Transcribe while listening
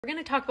We're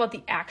going to talk about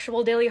the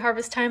actual daily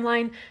harvest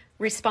timeline,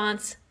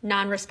 response,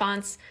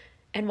 non-response,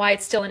 and why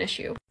it's still an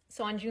issue.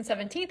 So on June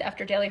 17th,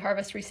 after Daily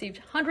Harvest received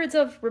hundreds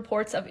of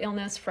reports of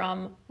illness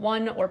from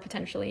one or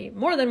potentially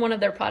more than one of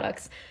their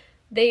products,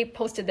 they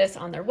posted this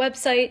on their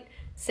website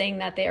saying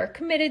that they are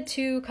committed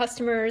to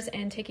customers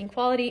and taking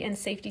quality and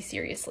safety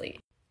seriously.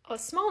 A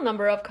small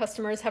number of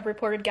customers have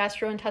reported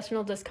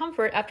gastrointestinal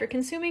discomfort after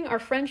consuming our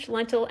French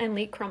lentil and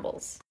leek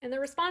crumbles. And the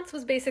response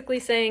was basically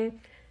saying,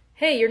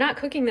 hey, you're not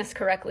cooking this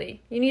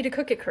correctly. You need to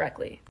cook it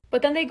correctly.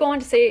 But then they go on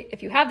to say,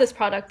 if you have this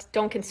product,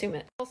 don't consume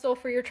it. Also,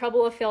 for your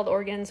trouble of failed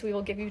organs, we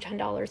will give you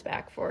 $10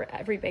 back for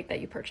every bake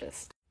that you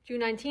purchase. June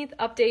 19th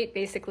update,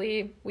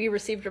 basically, we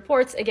received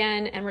reports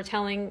again, and we're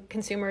telling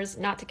consumers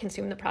not to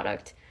consume the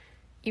product,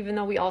 even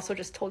though we also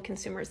just told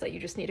consumers that you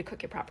just need to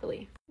cook it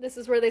properly. This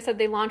is where they said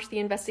they launched the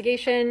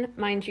investigation.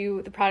 Mind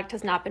you, the product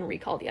has not been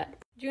recalled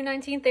yet. June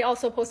 19th, they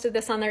also posted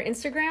this on their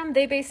Instagram.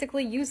 They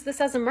basically used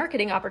this as a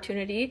marketing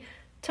opportunity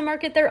to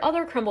market their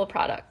other crumble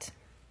product.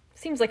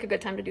 Seems like a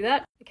good time to do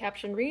that. The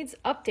caption reads,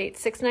 Update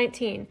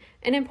 619,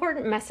 an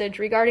important message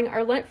regarding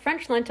our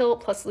French lentil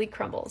plus leek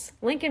crumbles.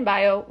 Link in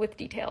bio with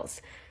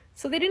details.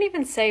 So they didn't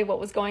even say what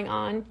was going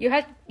on. You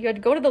had to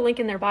go to the link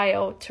in their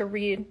bio to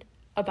read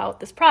about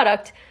this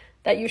product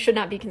that you should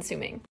not be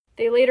consuming.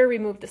 They later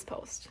removed this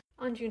post.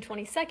 On June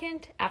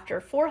 22nd,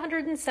 after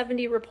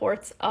 470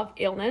 reports of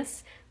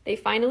illness, they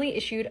finally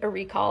issued a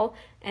recall,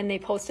 and they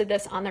posted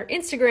this on their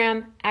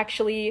Instagram,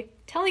 actually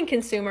telling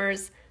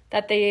consumers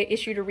that they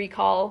issued a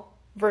recall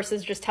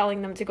versus just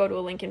telling them to go to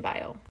a link in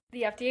bio.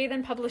 The FDA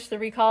then published the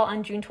recall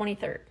on June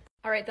 23rd.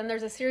 All right, then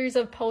there's a series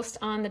of posts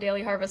on the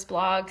Daily Harvest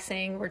blog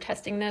saying we're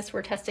testing this,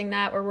 we're testing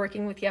that, we're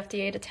working with the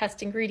FDA to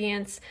test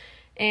ingredients,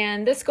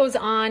 and this goes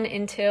on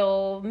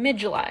until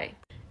mid-July.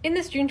 In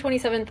this June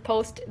 27th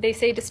post, they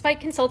say, despite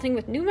consulting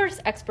with numerous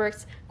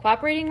experts,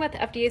 cooperating with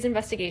FDA's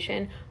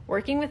investigation,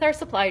 working with our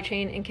supply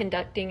chain, and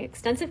conducting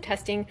extensive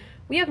testing,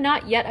 we have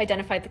not yet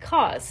identified the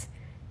cause.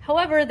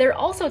 However, they're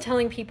also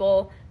telling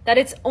people that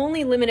it's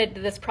only limited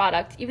to this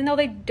product, even though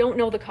they don't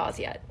know the cause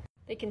yet.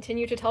 They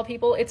continue to tell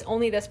people it's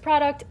only this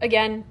product,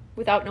 again,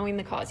 without knowing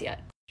the cause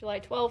yet. July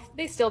 12th,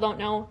 they still don't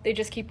know, they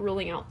just keep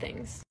ruling out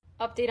things.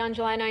 Update on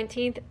July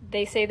 19th,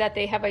 they say that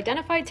they have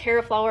identified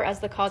terra flour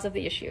as the cause of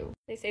the issue.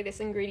 They say this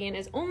ingredient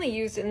is only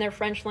used in their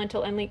French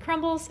lentil and leek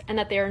crumbles, and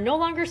that they are no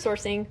longer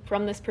sourcing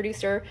from this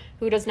producer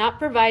who does not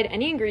provide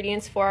any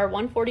ingredients for our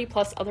 140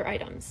 plus other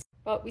items.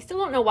 But we still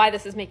don't know why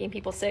this is making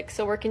people sick,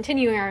 so we're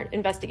continuing our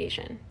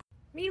investigation.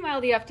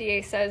 Meanwhile, the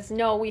FDA says,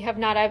 no, we have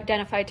not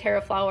identified terra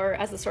flour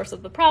as the source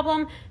of the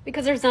problem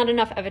because there's not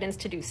enough evidence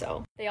to do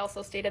so. They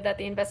also stated that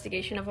the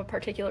investigation of a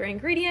particular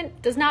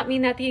ingredient does not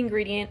mean that the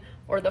ingredient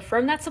or the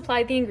firm that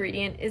supplied the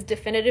ingredient is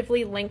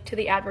definitively linked to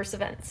the adverse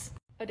events.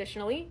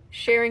 Additionally,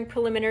 sharing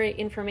preliminary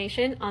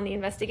information on the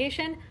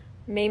investigation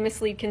may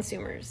mislead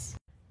consumers.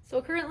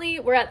 So currently,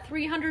 we're at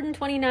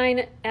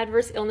 329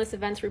 adverse illness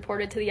events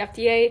reported to the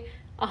FDA,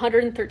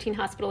 113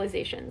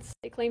 hospitalizations.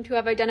 They claim to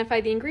have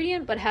identified the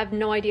ingredient, but have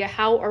no idea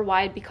how or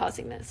why it'd be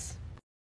causing this.